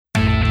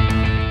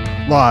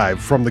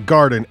Live from the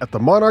Garden at the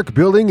Monarch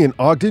building in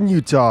Ogden,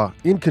 Utah,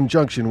 in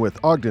conjunction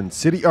with Ogden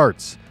City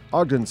Arts,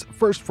 Ogden's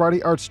first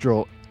Friday art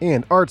stroll,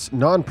 and arts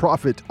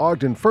nonprofit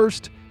Ogden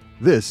First,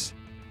 this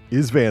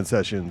is Van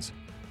Sessions,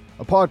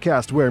 a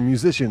podcast where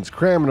musicians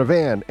cram in a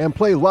van and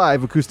play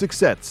live acoustic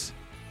sets.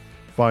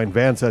 Find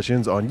Van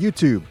Sessions on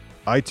YouTube,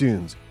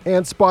 iTunes,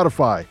 and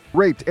Spotify.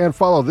 Rate and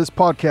follow this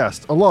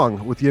podcast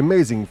along with the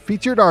amazing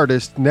featured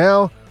artist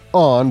now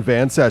on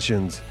Van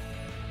Sessions.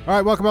 All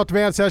right, welcome out to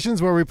Van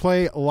Sessions, where we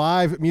play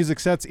live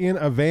music sets in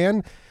a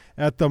van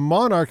at the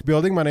Monarch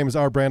building. My name is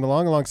R.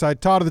 Brandalong,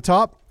 alongside Todd at the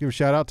top. Give a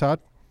shout out, Todd.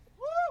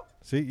 Woo!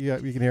 See, yeah,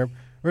 you can hear him.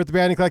 We're at the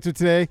Banding Collective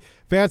today.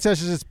 Van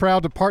Sessions is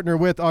proud to partner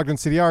with Ogden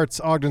City Arts,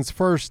 Ogden's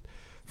first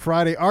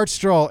Friday art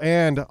stroll,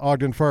 and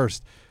Ogden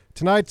First.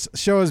 Tonight's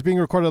show is being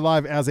recorded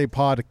live as a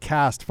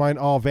podcast. Find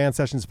all Van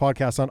Sessions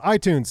podcasts on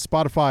iTunes,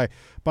 Spotify,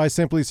 by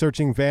simply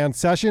searching Van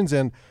Sessions,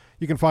 and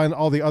you can find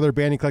all the other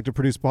Banding Collective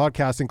produced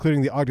podcasts,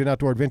 including the Ogden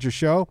Outdoor Adventure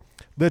Show,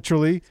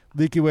 Literally,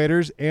 Leaky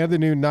Waders, and the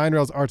new Nine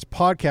Rails Arts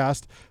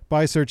podcast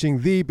by searching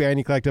The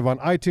Banding Collective on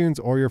iTunes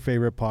or your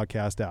favorite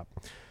podcast app.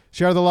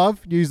 Share the love.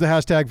 Use the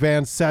hashtag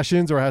Van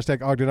Sessions or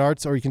hashtag Ogden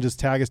Arts, or you can just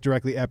tag us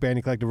directly at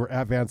Banding Collective or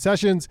at Van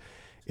Sessions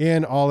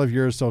in all of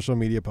your social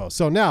media posts.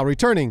 So now,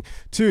 returning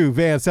to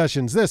Van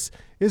Sessions, this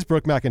is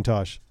Brooke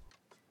Mackintosh.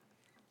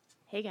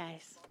 Hey,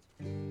 guys.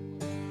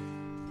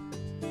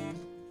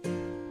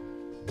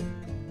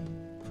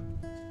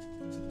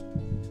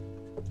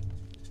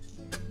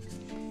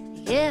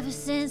 Ever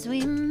since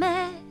we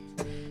met,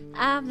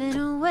 I've been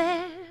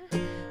aware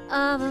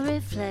of a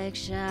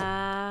reflection.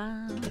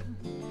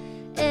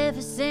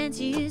 Ever since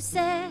you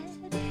said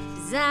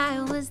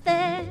desire was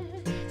there,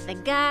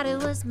 thank God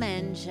it was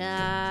mentioned.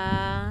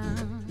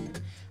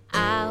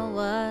 I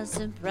was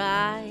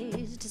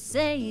surprised, to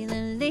say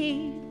the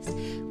least,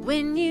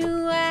 when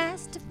you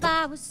asked if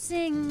I was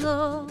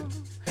single.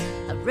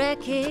 I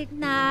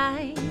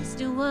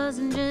recognized it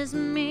wasn't just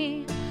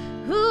me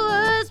who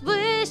was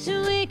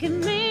wishing we could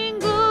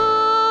mingle.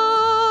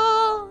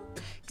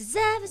 'Cause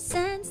ever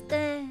since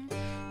then,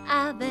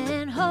 I've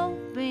been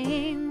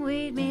hoping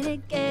we'd meet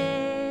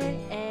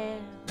again.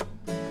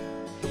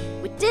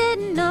 We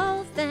didn't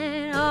know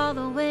then all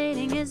the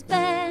waiting has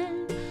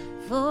been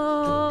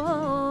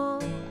for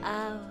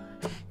our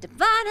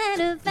divine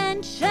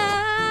intervention.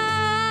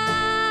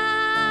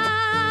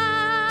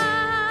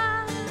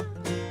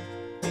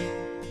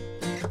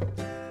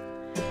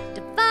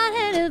 Divine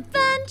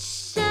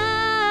intervention.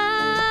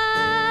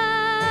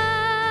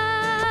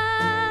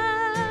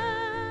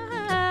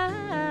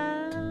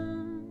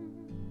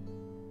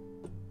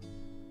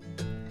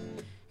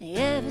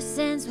 Ever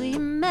since we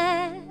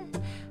met,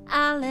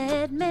 I'll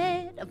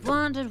admit I've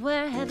wondered,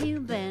 where have you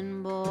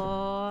been,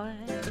 boy?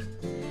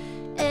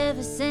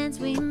 Ever since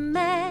we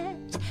met,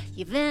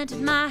 you've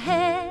entered my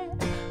head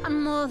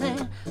on more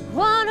than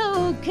one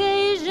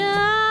occasion.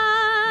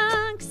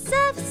 'Cause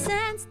ever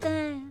since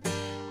then,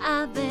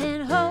 I've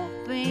been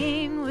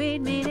hoping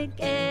we'd meet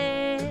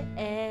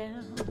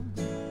again.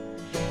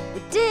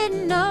 We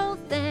didn't know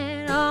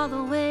then all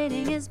the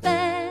waiting has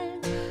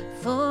been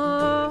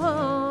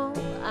for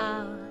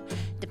our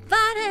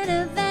divine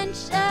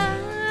intervention.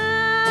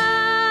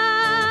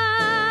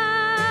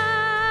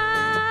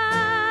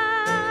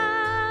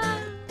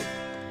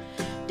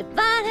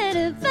 Divine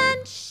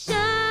intervention.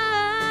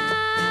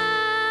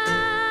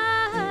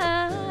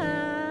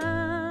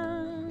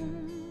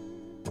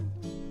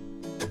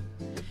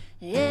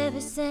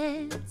 Ever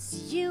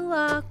since you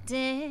walked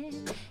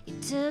in, you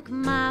took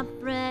my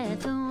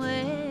breath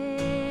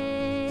away.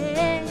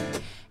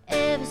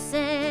 Ever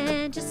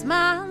since your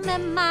smile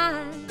met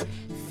mine,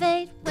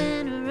 fate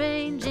when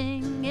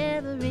arranging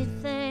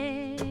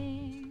everything.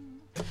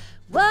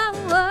 Whoa,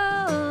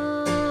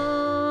 whoa.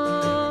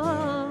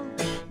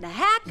 Now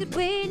how could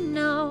we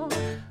know?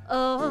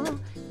 Oh,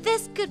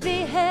 this could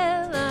be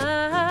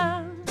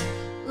heaven.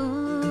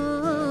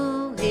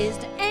 Ooh, is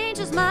the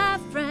angels my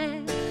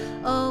friend?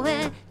 Oh,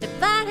 and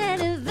divine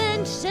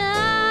intervention.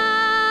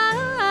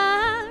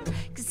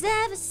 'Cause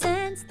ever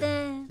since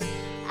then,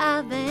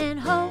 I've been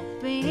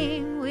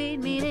hoping we'd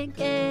meet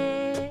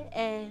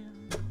again.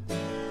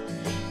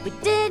 We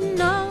didn't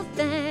know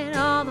then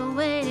all the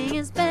waiting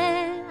has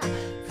been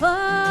for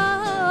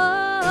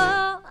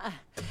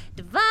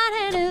divine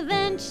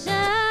intervention.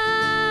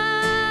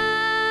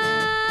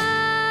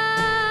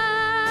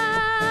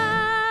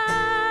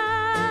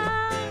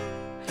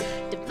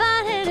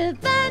 Divine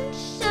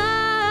intervention.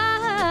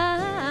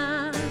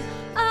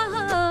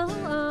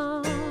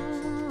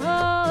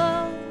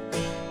 Oh,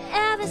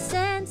 ever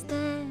since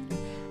then,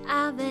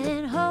 I've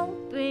been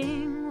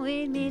hoping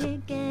we'd meet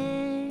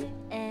again.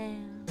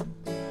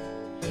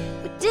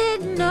 We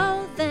didn't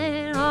know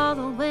then all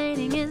the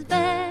waiting has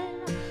been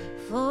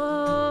for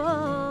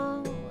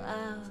our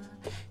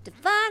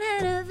divine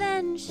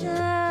intervention.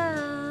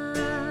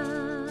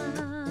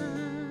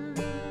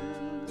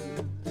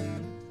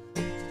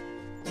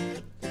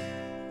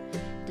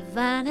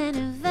 Divine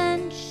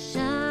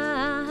intervention.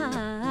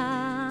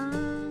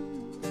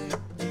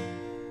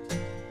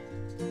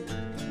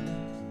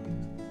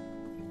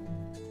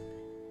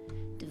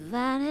 of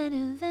an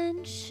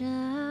adventure.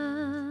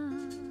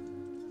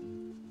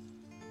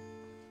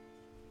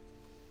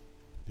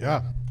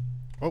 Yeah.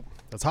 Oh,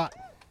 that's hot.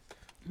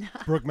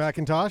 Brooke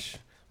Mackintosh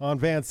on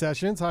Van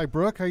Sessions. Hi,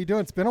 Brooke. How you doing?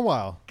 It's been a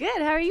while.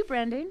 Good. How are you,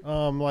 Brendan?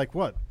 Like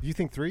what? Do you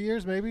think 3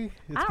 years maybe?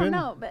 I don't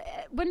know, but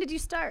when did you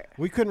start?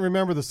 We couldn't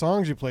remember the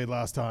songs you played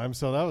last time,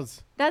 so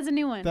that's a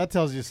new one. that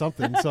tells you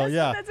something. So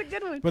yeah. That's a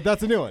good one. But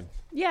that's a new one.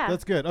 Yeah.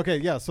 That's good. Okay,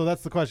 yeah, so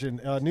that's the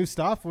question. New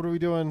stuff? What are we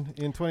doing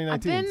in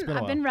 2019?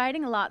 I've been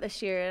writing a lot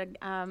this year.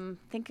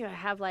 Think I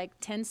have like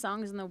 10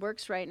 songs in the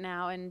works right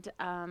now, and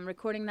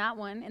recording that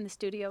one in the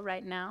studio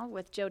right now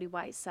with Jody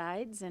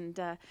Whitesides, and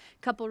a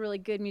couple really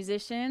good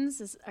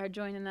musicians are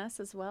joining us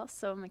as well,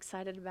 so I'm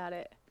excited about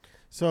it.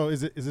 So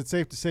is it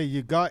safe to say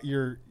you got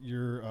your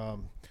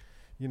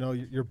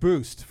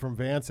boost from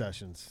Van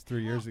Sessions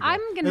 3 years ago?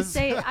 I'm going to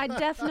say I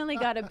definitely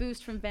got a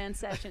boost from Van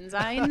Sessions.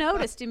 I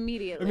noticed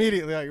immediately.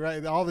 Immediately,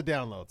 right? All the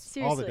downloads.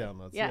 Seriously. All the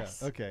downloads. Yes.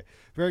 Yeah. Okay.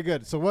 Very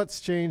good. So what's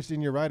changed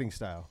in your writing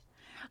style?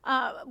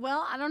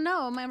 Well, I don't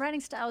know. My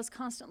writing style is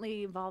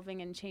constantly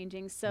evolving and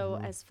changing. So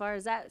as far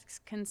as that's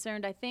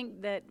concerned, I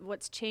think that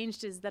what's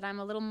changed is that I'm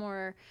a little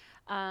more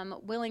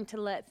willing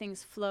to let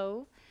things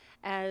flow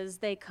as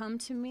they come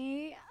to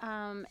me,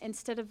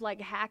 instead of like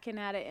hacking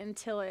at it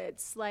until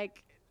it's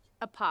like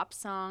a pop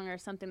song or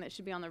something that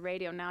should be on the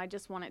radio. Now I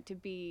just want it to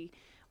be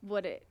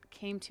what it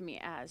came to me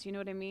as. You know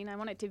what I mean? I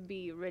want it to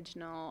be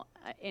original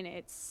in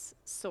its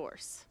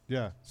source.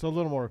 Yeah. So a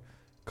little more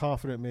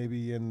confident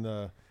maybe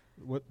in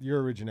what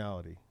your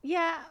originality.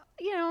 Yeah.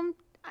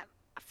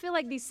 I feel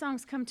like these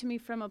songs come to me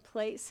from a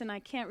place and I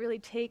can't really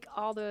take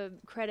all the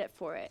credit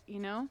for it, you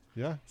know?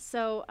 Yeah.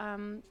 So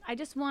I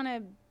just want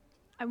to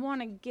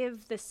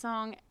give the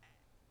song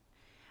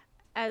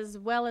as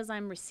well as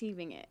I'm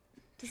receiving it.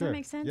 Does that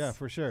make sense? Yeah,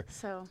 for sure.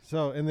 So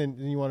and then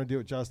you want to do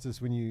it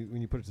justice when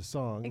you put it to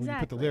song. Exactly. When you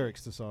put the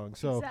lyrics to song.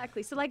 So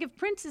exactly. So like if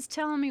Prince is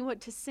telling me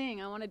what to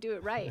sing, I want to do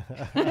it right.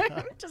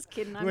 Just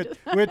kidding.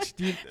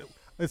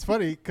 It's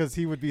funny because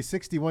he would be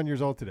 61 years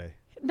old today.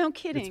 No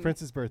kidding. It's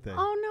Prince's birthday.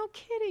 Oh, no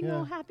kidding. Yeah.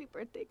 Oh, happy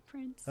birthday,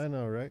 Prince. I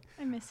know, right?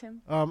 I miss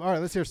him. All right,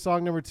 let's hear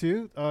song number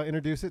 2.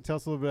 Introduce it. Tell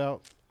us a little bit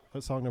about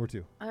song number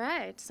 2. All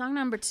right. Song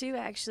number 2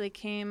 actually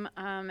came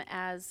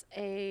as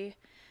a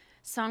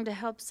song to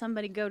help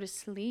somebody go to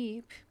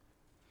sleep.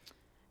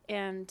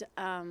 And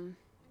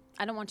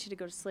I don't want you to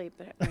go to sleep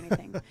or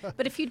anything.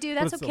 But if you do,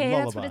 that's okay.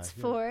 That's what it's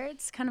for.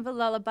 It's kind of a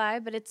lullaby,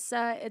 but it's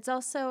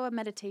also a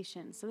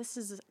meditation. So this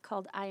is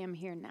called I Am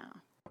Here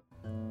Now.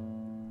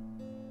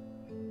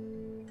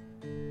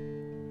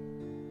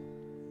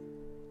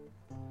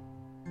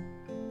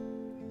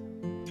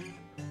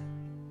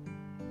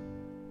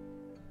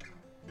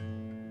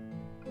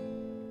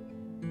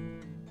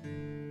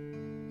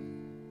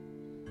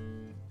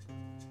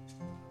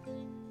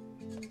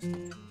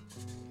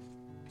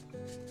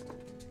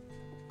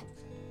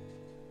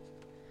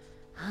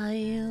 Are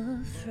you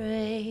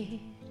afraid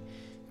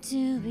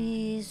to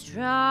be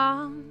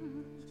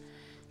strong?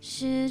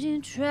 Should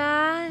you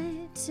try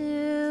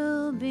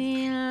to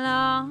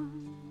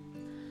belong?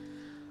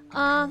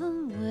 All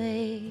the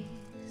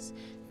ways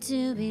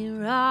to be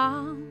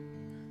wrong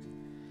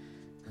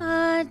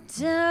are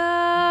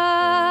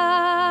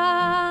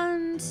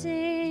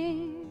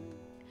daunting.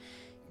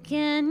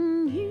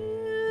 Can you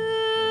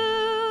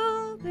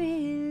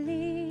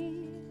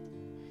believe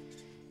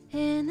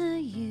in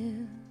the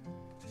you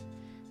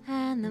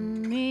and the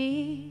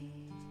me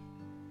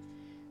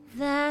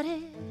that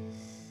is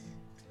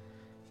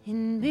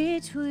in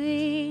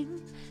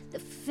between, the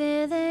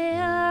fear they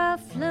are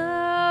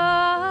flaunting?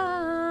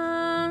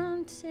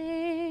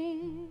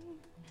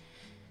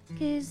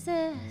 Is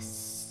there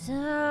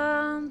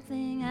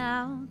something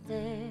out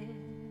there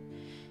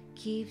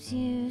keeps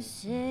you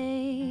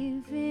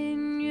safe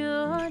in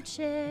your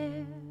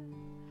chair,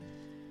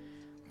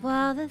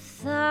 while the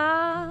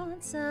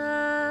thoughts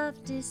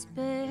of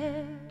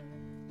despair,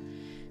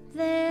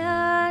 they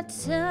are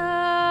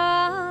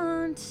taunting?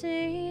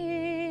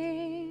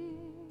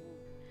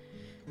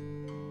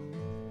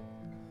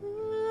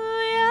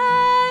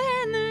 You're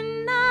in the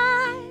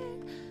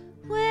night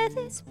with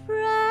its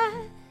breath,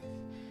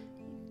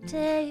 you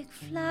take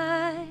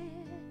flight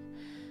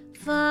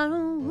far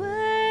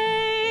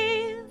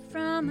away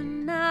from the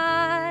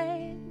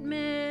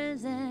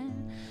nightmares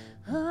and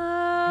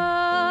haunting.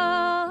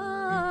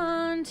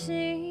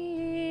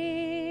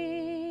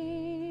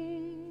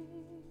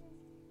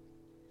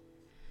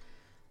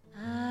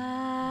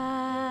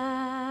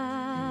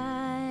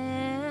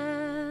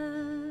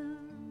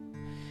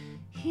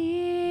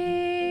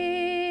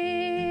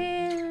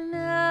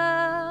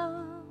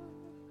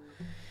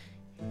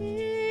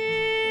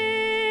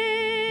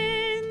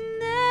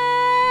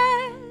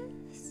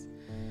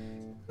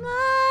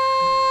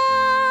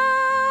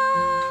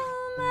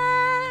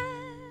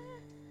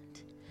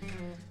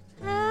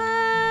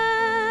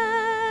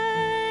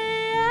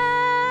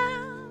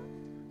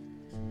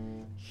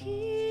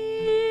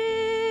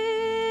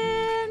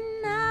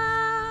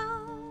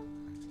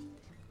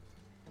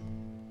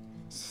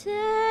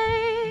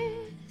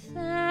 Safe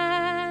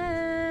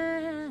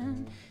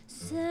and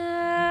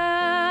sound.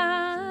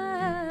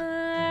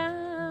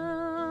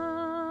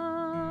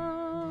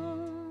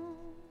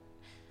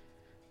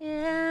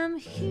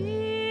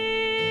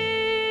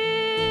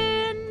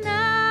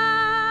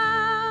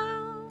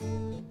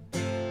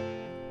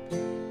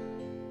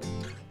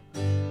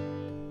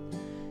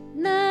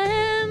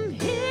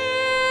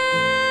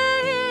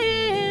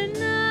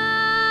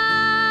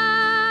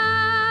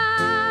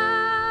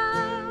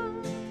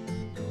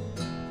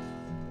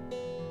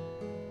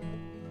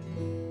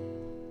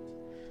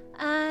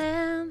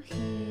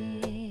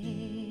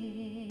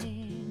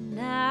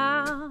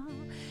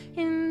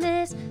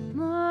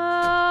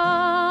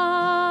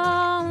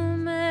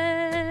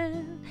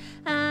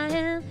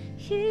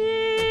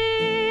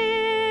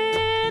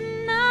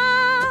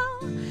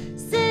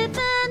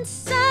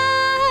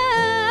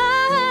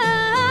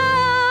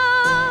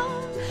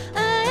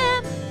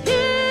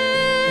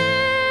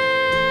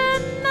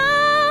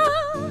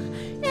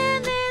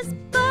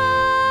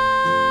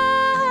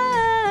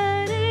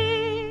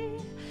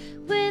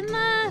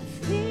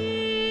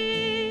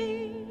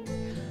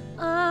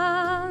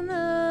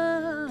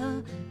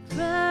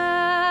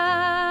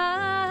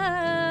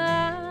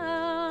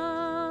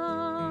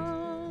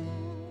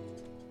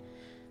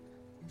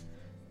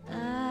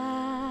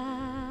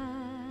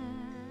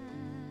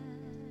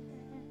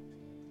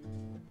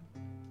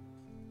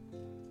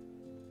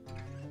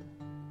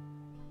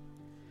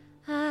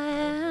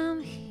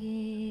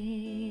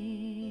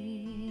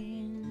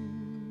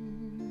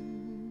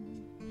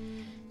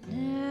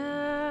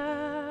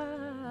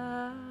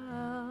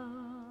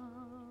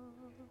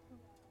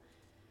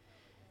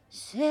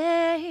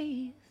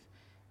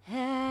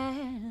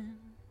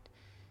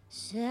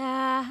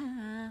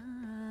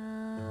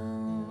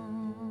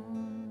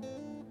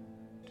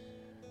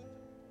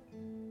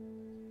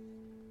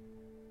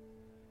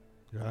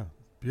 Yeah,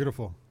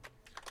 beautiful.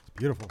 It's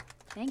beautiful.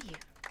 Thank you.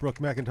 Brooke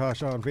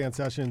Mackintosh on Van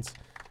Sessions.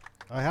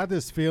 I had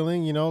this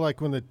feeling, like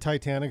when the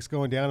Titanic's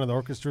going down and the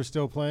orchestra's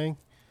still playing.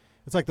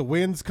 It's like the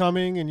wind's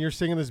coming and you're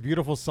singing this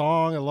beautiful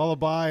song, a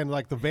lullaby, and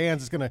like the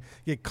van's just going to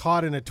get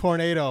caught in a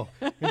tornado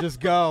and just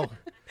go.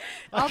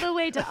 All the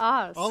way to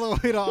Oz. All the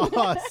way to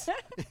Oz.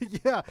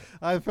 Yeah,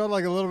 I felt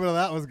like a little bit of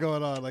that was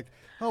going on. Like,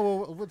 oh,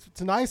 well,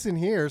 it's nice in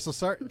here. So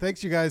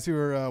thanks you guys who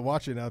are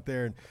watching out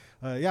there.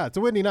 And yeah, it's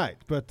a windy night,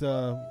 but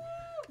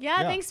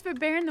yeah, thanks for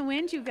bearing the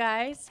wind, you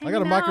guys. I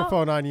got a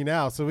microphone on you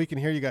now, so we can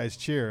hear you guys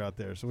cheer out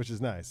there, which is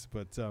nice.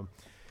 But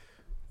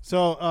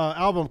so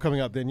album coming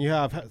up, then you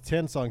have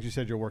 10 songs you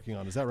said you're working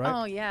on. Is that right?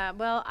 Oh, yeah.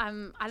 Well,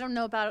 I don't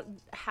know about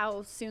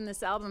how soon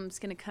this album's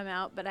going to come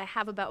out, but I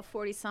have about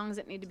 40 songs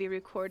that need to be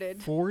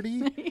recorded. 40?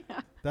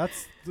 Yeah.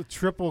 That's the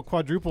triple,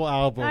 quadruple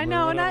album. I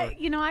know, and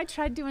I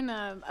tried doing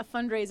a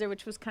fundraiser,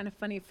 which was kind of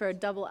funny for a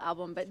double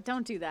album, but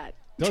don't do that.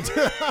 Don't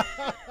do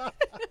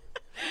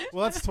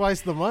Well, that's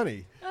twice the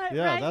money.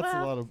 Yeah, right, that's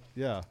a lot of,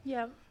 yeah.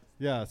 Yeah.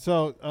 Yeah,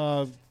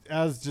 so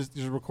as just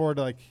record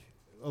like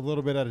a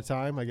little bit at a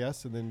time, I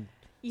guess, and then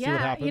see what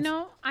happens.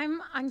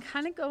 I'm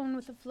kind of going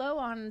with the flow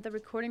on the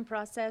recording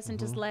process and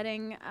just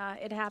letting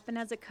it happen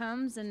as it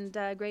comes, and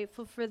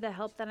grateful for the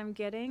help that I'm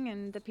getting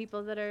and the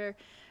people that are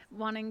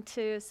wanting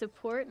to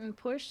support and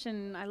push,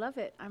 and I love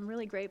it. I'm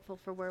really grateful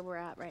for where we're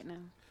at right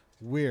now.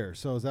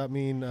 So does that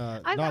mean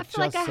I not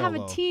feel like I just have a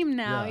solo? team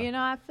now.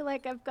 Yeah. I feel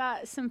like I've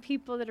got some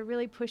people that are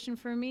really pushing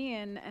for me,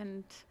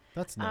 and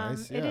That's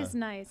nice. It is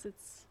nice.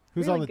 It's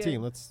Who's really on the good.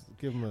 team? Let's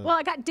give him a. Well,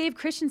 I got Dave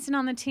Christensen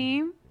on the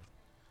team.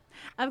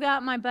 I've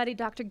got my buddy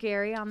Dr.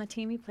 Gary on the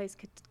team. He plays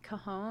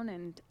cajon,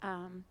 and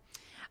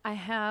I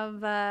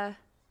have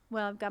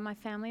I've got my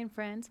family and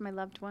friends, my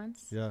loved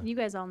ones. Yeah. You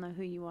guys all know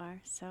who you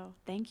are, so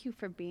thank you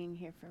for being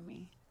here for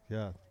me.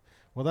 Yeah.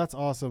 Well, that's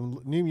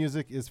awesome. New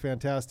music is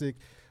fantastic.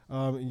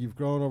 And you've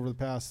grown over the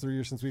past 3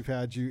 years since we've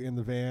had you in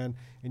the van,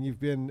 and you've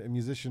been a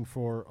musician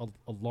for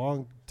a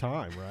long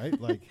time, right?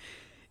 Like,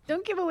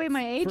 don't give away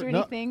my age or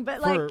anything,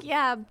 but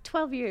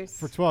 12 years.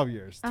 For 12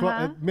 years,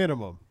 at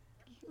minimum.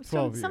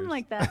 12 Something years.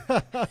 like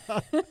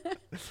that.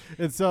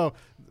 And so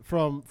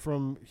from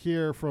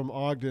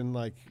Ogden,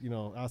 like,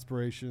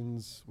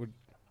 aspirations, what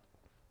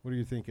are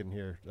you thinking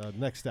here?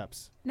 Next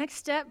steps. Next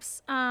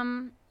steps.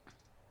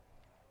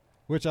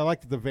 Which I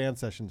like the Van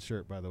Sessions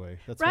shirt, by the way.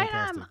 That's right,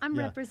 fantastic. I'm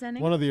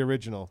representing. One of the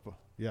original.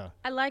 Yeah.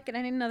 I like it.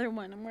 I need another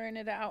one. I'm wearing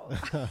it out. We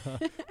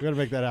got to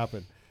make that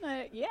happen.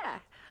 Yeah.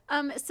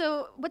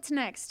 So what's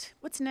next?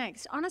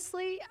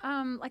 Honestly,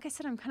 like I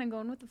said, I'm kind of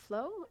going with the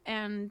flow,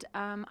 and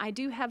I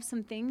do have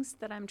some things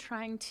that I'm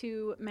trying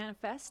to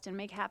manifest and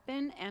make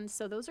happen, and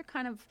so those are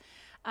kind of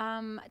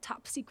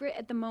top secret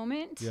at the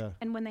moment. Yeah.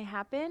 And when they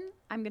happen,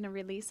 I'm going to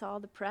release all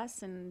the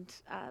press and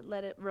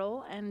let it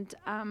roll, and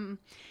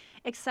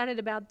excited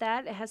about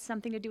that. It has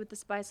something to do with the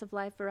Spice of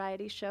Life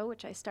variety show,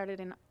 which I started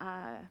in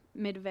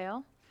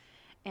Midvale,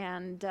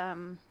 and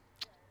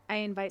I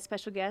invite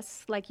special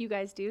guests like you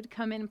guys do to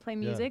come in and play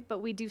music,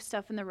 but we do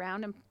stuff in the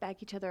round and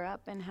back each other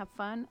up and have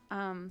fun.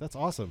 That's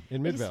awesome.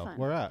 In Midvale.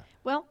 Where at?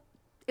 Well,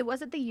 it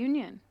was at the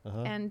Union,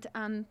 and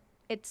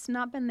it's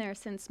not been there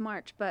since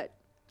March, but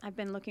I've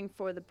been looking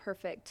for the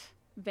perfect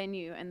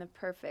venue and the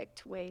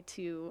perfect way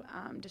to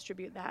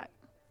distribute that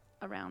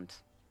around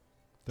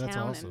That's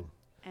town awesome.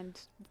 And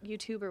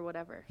YouTube or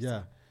whatever.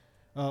 Yeah.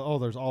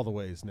 There's all the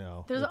ways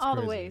now. There's It's all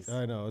the crazy. ways.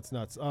 I know, it's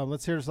nuts.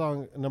 Let's hear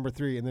song number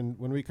 3, and then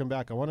when we come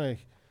back, I want to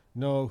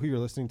know who you're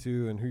listening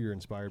to and who you're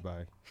inspired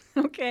by.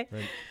 Okay.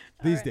 Right?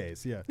 These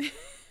days, yeah.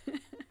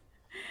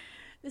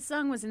 This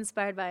song was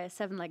inspired by a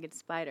 7-legged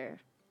spider.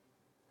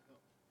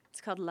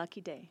 It's called Lucky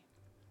Day.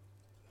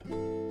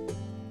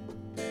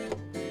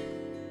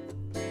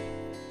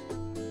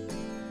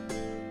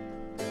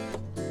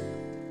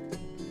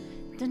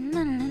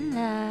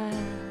 Da-na-na-na.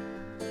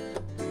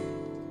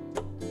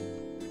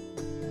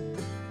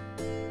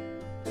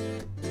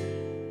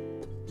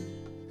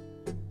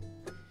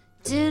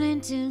 Tune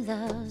into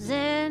love's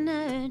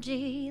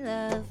energy,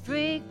 love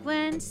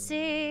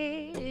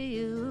frequency to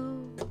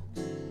you.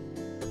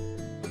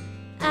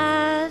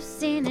 I've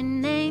seen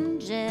an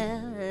angel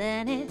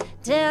and it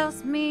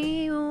tells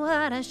me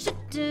what I should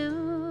do.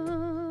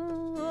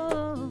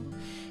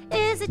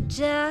 Is it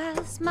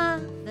just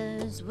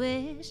mother's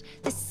wish,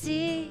 the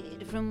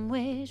seed from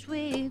which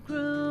we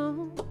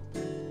grew?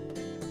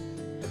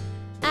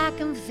 I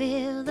can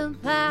feel the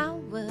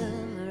power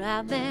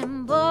I've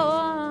been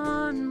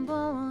born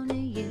to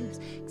use,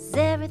 'cause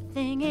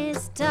everything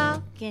is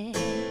talking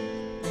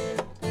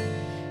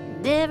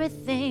and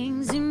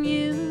everything's in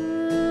use.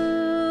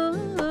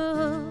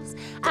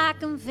 I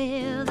can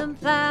feel the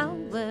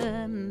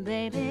power,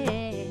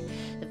 baby,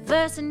 the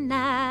first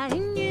night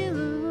in you.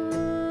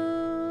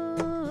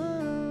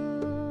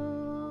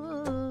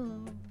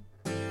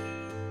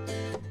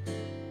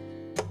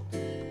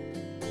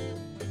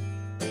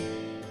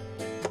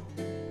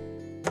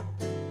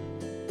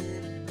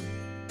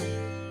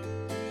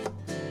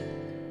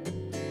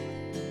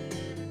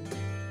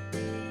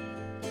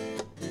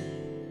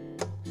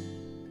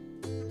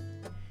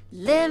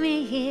 Let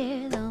me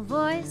hear the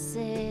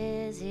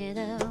voices, hear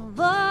the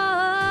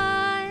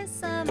voice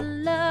of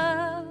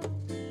love.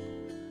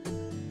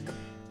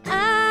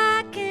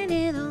 I can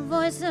hear the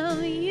voice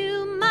of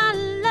you, my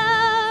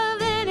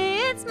love, and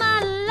it's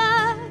my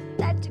love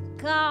that you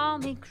call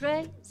me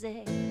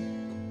crazy,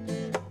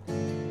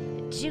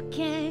 but you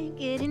can't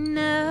get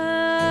enough.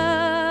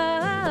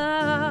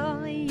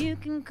 You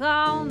can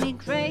call me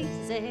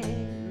crazy,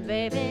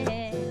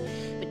 baby,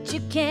 but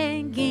you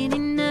can't get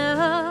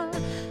enough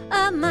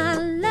of my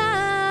love.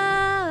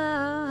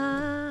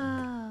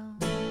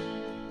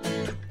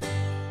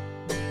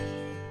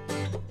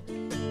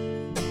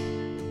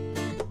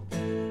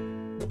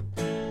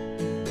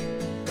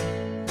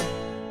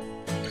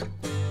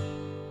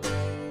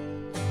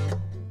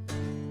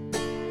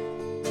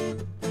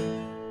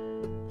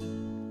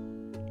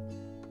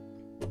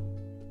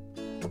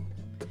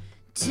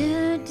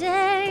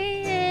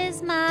 Today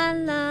is my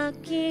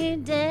lucky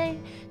day.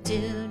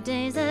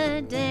 Today's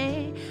a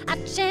day I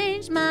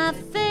changed my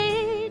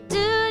fate.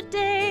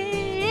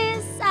 Today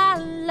is our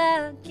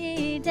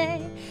lucky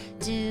day.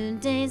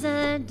 Today's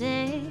a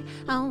day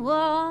I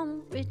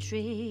won't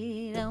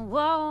retreat. I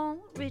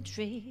won't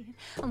retreat.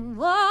 I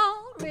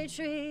won't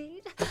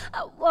retreat.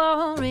 I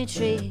won't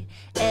retreat.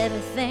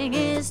 Everything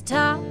is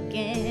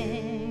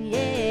talking,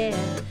 yeah.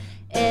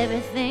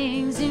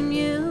 Everything's in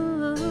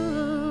news.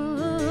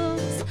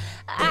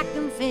 I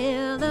can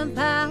feel the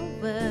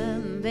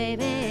power,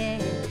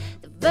 baby.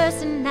 The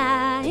verse and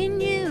I in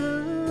you.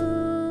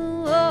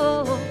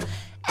 Oh,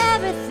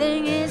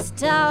 everything is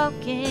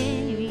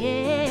talking,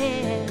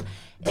 yeah.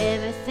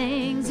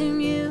 Everything's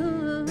in you.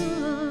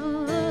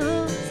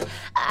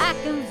 I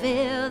can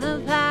feel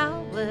the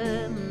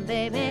power,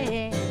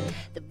 baby.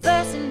 The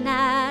verse and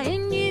I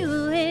in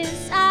you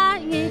is I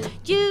in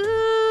you.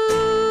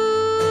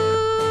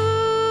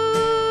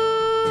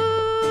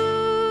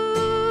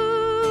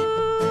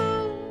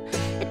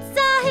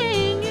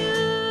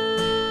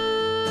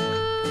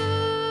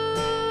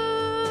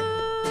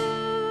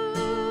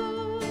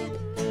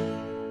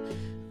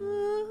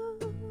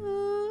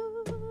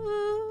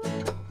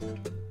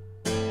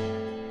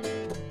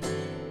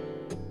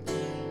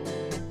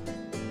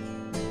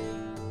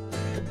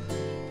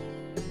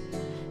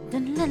 La,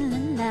 la,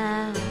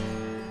 la.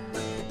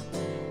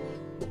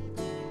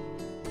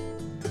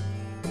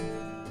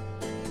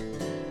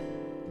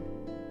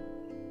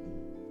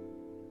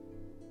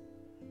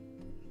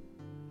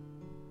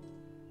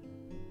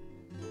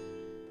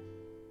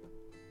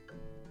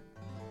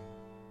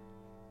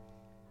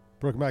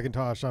 Brooke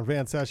Mackintosh on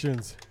Van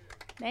Sessions.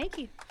 Thank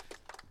you.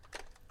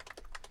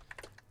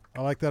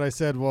 I like that I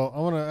said, well, I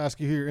want to ask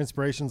you who your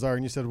inspirations are.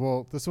 And you said,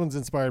 well, this one's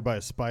inspired by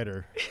a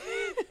spider.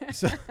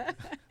 So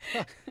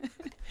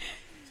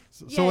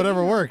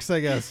whatever works, I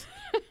guess.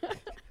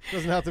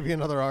 Doesn't have to be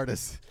another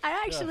artist. I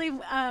actually,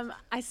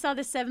 I saw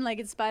the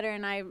seven-legged spider,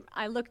 and I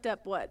looked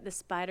up what the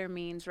spider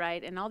means,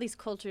 right? And all these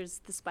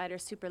cultures, the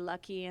spider's super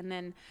lucky. And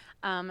then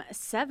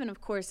 7, of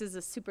course, is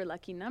a super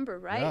lucky number,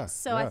 right? Yeah,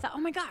 so I thought,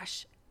 oh my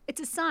gosh, it's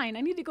a sign.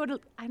 I need to go to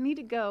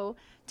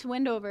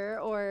Wendover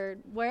or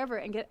wherever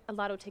and get a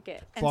lotto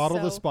ticket. And Bottle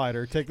the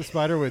spider. Take the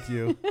spider with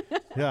you.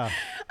 Yeah.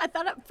 I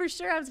thought for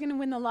sure I was going to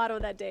win the lotto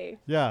that day.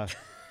 Yeah.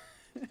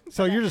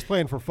 So you're just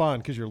playing for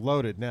fun because you're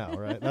loaded now,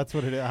 right? That's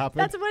what it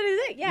happened? That's what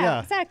it is.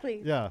 Yeah,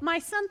 exactly. Yeah. My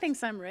son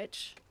thinks I'm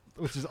rich.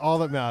 Which is all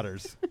that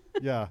matters.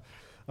 Yeah.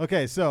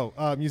 Okay, so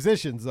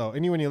musicians, though.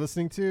 Anyone you're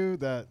listening to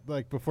that,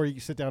 like, before you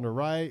sit down to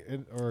write,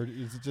 or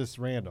is it just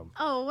random?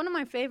 Oh, one of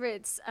my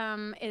favorites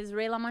is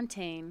Ray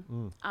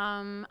LaMontagne.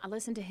 I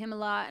listen to him a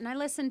lot, and I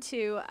listen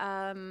to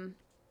a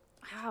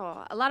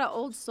lot of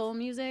old soul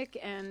music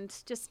and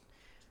just,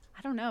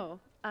 I don't know,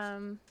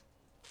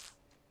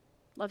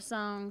 love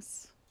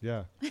songs.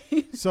 Yeah.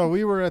 So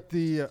we were at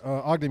the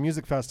Ogden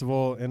Music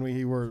Festival, and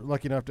we were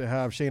lucky enough to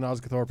have Shane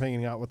Osgathorpe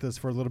hanging out with us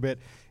for a little bit.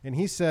 And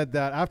he said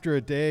that after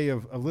a day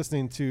of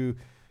listening to,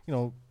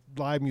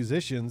 live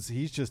musicians,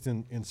 he's just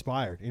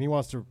inspired, and he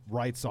wants to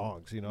write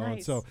songs, Nice.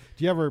 And so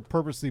do you ever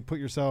purposely put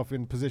yourself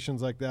in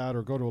positions like that,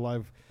 or go to a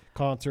live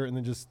concert and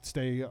then just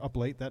stay up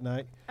late that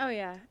night? Oh,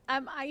 yeah.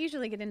 I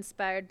usually get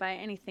inspired by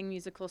anything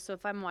musical. So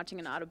if I'm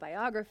watching an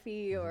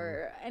autobiography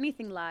or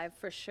anything live,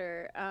 for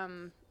sure.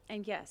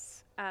 And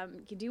yes,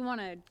 you do want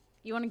to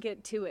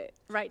get to it,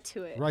 right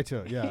to it. Right to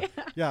it, yeah.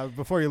 Yeah,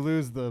 before you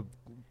lose the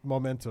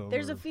momentum.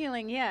 There's a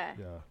feeling, yeah.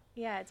 Yeah.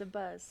 Yeah, it's a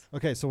buzz.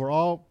 Okay, so we're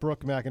all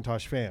Brooke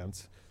Mackintosh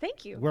fans.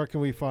 Thank you. Where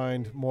can we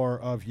find more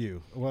of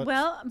you? Brooke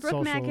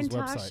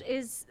Mackintosh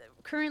is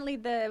currently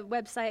the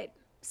website,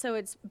 so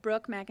it's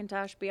Brooke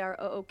Mackintosh,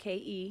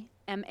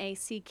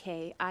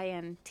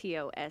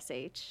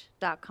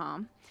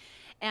 BrookeMackintosh.com.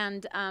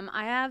 And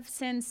I have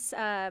since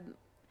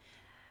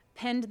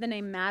penned the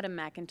name Madam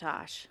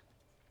Mackintosh.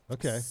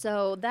 Okay.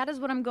 So that is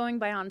what I'm going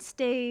by on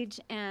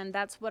stage, and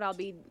that's what I'll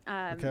be.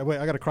 Okay, wait,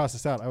 I got to cross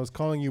this out. I was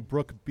calling you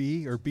Brooke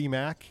B or B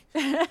Mac.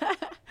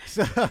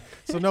 so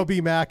no B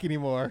Mac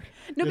anymore.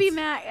 No B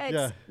Mac.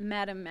 It's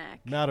Madam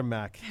Mac. Madam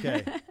Mac.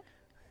 Okay.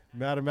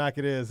 Madam Mac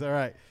it is. All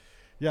right.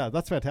 Yeah,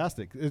 that's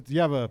fantastic. Do you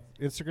have a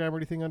Instagram or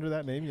anything under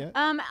that name yet?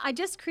 I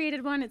just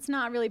created one. It's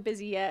not really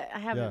busy yet. I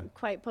haven't Yeah.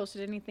 quite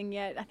posted anything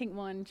yet. I think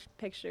one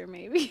picture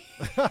maybe.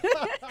 So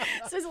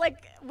it's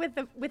like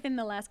within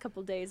the last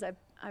couple days, I've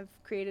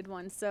created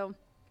one. So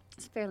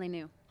it's fairly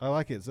new. I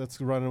like it. So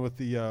that's running with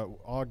the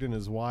Ogden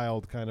is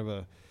Wild kind of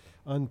a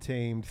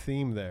untamed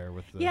theme there.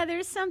 With the Yeah,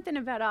 there's something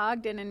about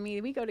Ogden and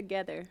me. We go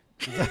together.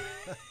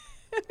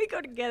 We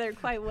go together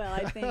quite well,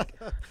 I think.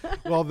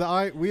 Well,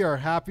 we are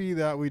happy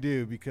that we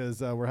do because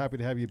we're happy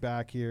to have you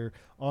back here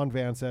on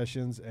Van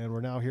Sessions, and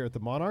we're now here at the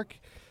Monarch,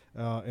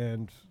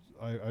 and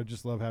I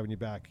just love having you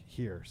back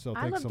here. So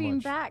I thanks love so being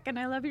much. back, and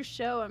I love your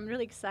show. I'm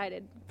really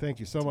excited Thank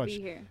you so to much.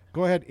 be here.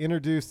 Go ahead,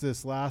 introduce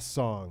this last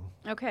song.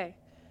 Okay.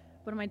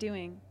 What am I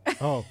doing?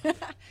 Oh,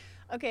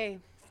 Okay.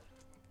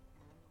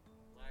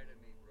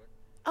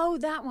 Oh,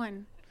 that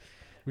one.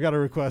 we got a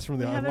request from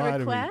the We have a lie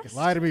to me. request?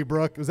 Lie to me,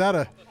 Brooke. Was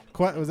that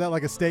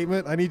like a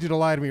statement? I need you to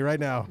lie to me right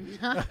now.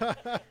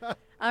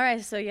 All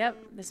right, so yep,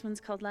 this one's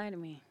called Lie to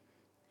Me.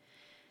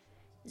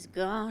 It's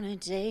gonna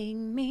take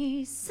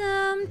me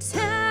some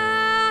time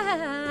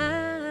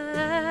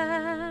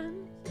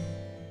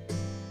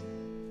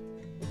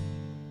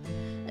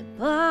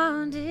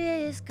upon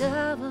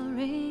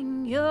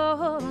discovering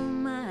your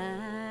mind.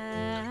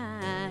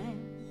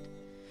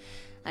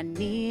 I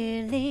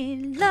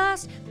nearly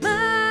lost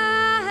mine.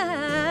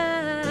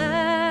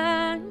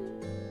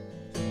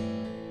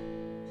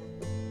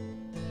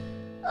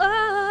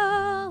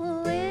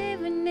 Oh,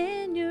 even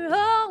in your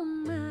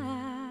own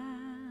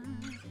mind.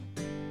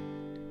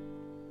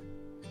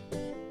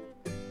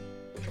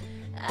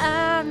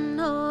 I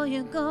know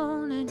you're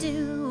gonna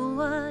do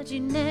what you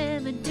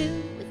never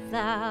do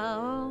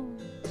without.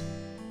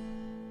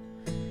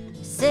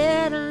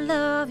 Said I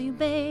love you,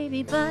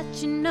 baby, but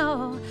you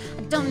know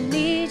I don't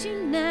need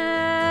you now.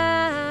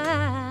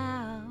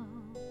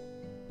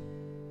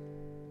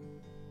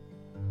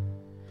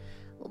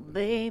 Well,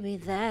 baby,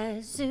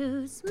 that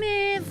suits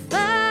me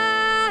fine.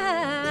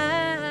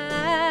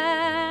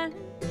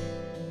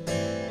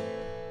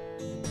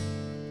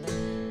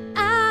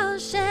 I'll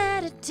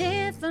shed a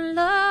tear for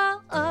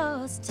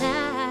lost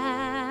time.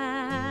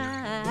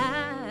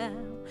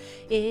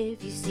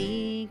 If you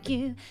seek,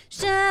 you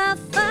shall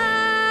find.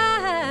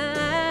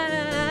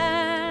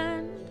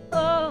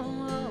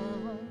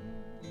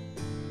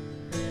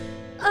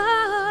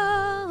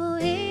 Oh,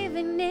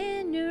 even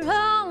in your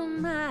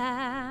own mind.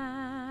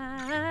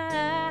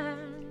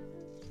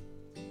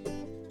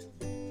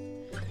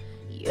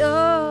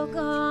 You're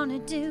gonna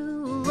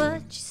do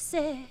what you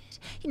said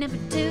you never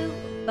do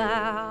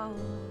about.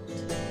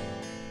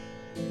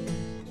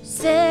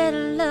 Said I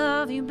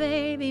love you,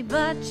 baby,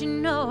 but you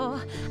know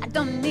I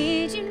don't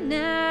need you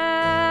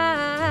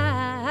now.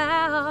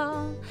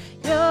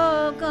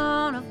 You're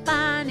gonna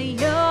find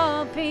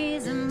your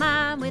peace of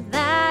mind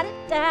without a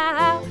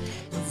doubt.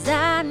 'Cause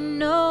I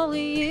know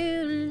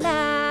you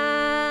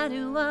lie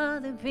to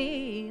other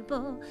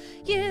people.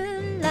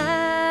 You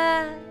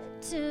lie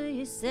to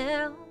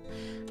yourself.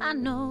 I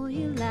know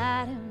you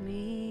lie to me.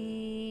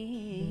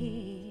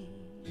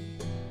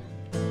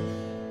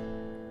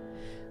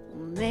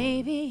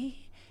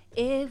 Maybe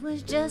it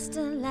was just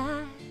a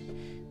lie,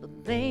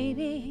 but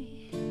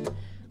baby,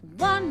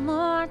 one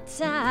more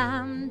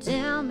time,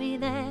 tell me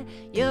that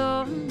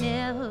you're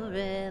never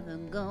ever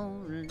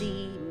gonna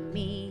leave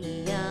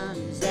me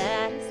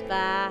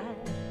unsatisfied.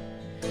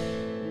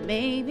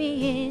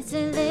 Maybe it's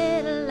a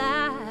little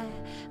lie,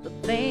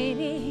 but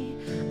baby,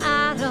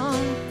 I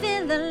don't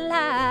feel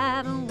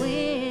alive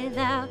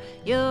without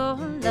your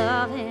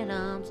loving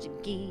arms to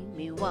keep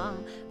me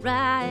warm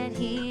right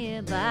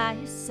here by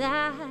your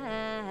side.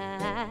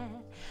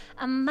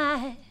 I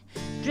might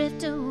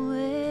drift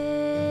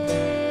away.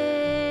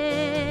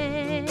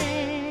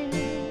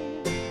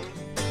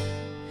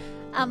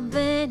 I've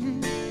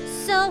been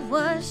so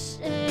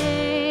ashamed,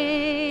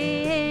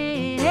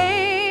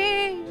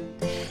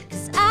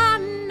 'cause I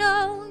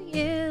know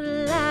you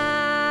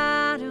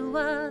lie to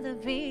other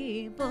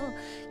people.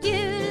 You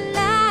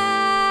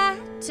lie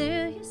to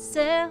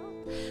yourself.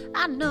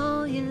 I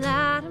know you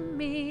lie to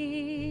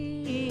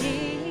me.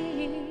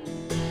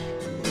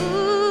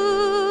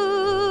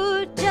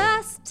 Ooh,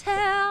 just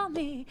tell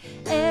me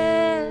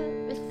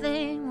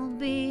everything will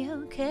be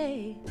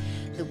okay.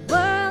 The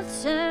world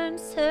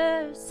turns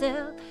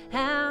herself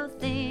how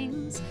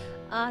things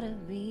ought to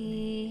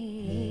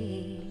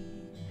be.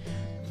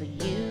 For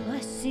you I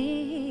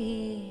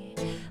see,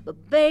 but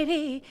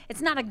baby,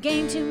 it's not a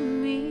game to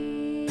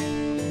me.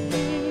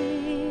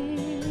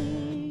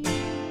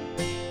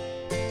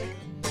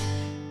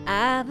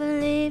 I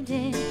believed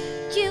in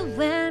you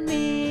and me.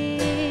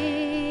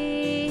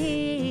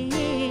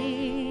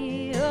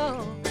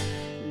 Oh,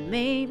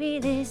 maybe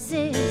this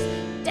is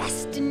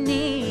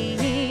destiny.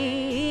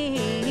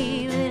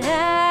 But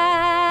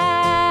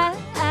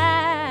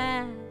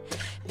I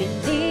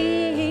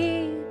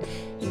believe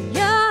in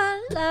your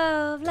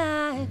love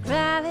like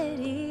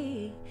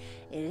gravity.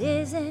 It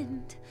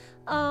isn't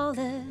all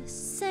the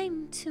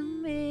same to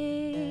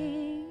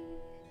me.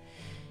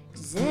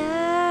 'Cause I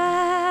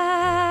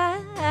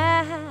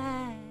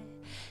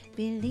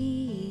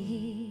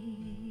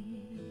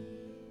relieved.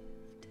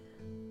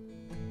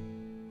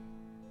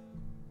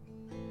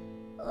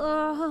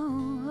 Oh,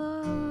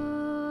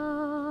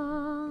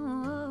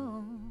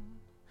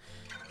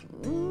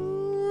 ooh.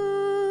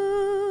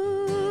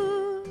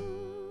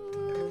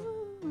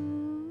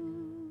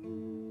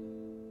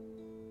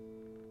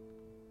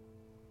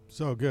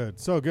 So good.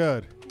 So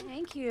good.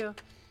 Thank you.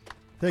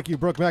 Thank you,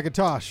 Brooke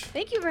Mackintosh.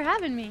 Thank you for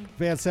having me.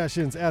 Van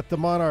Sessions at the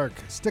Monarch.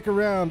 Stick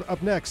around.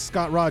 Up next,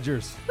 Scott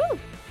Rogers. Woo!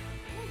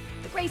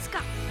 The Gray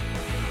Scott.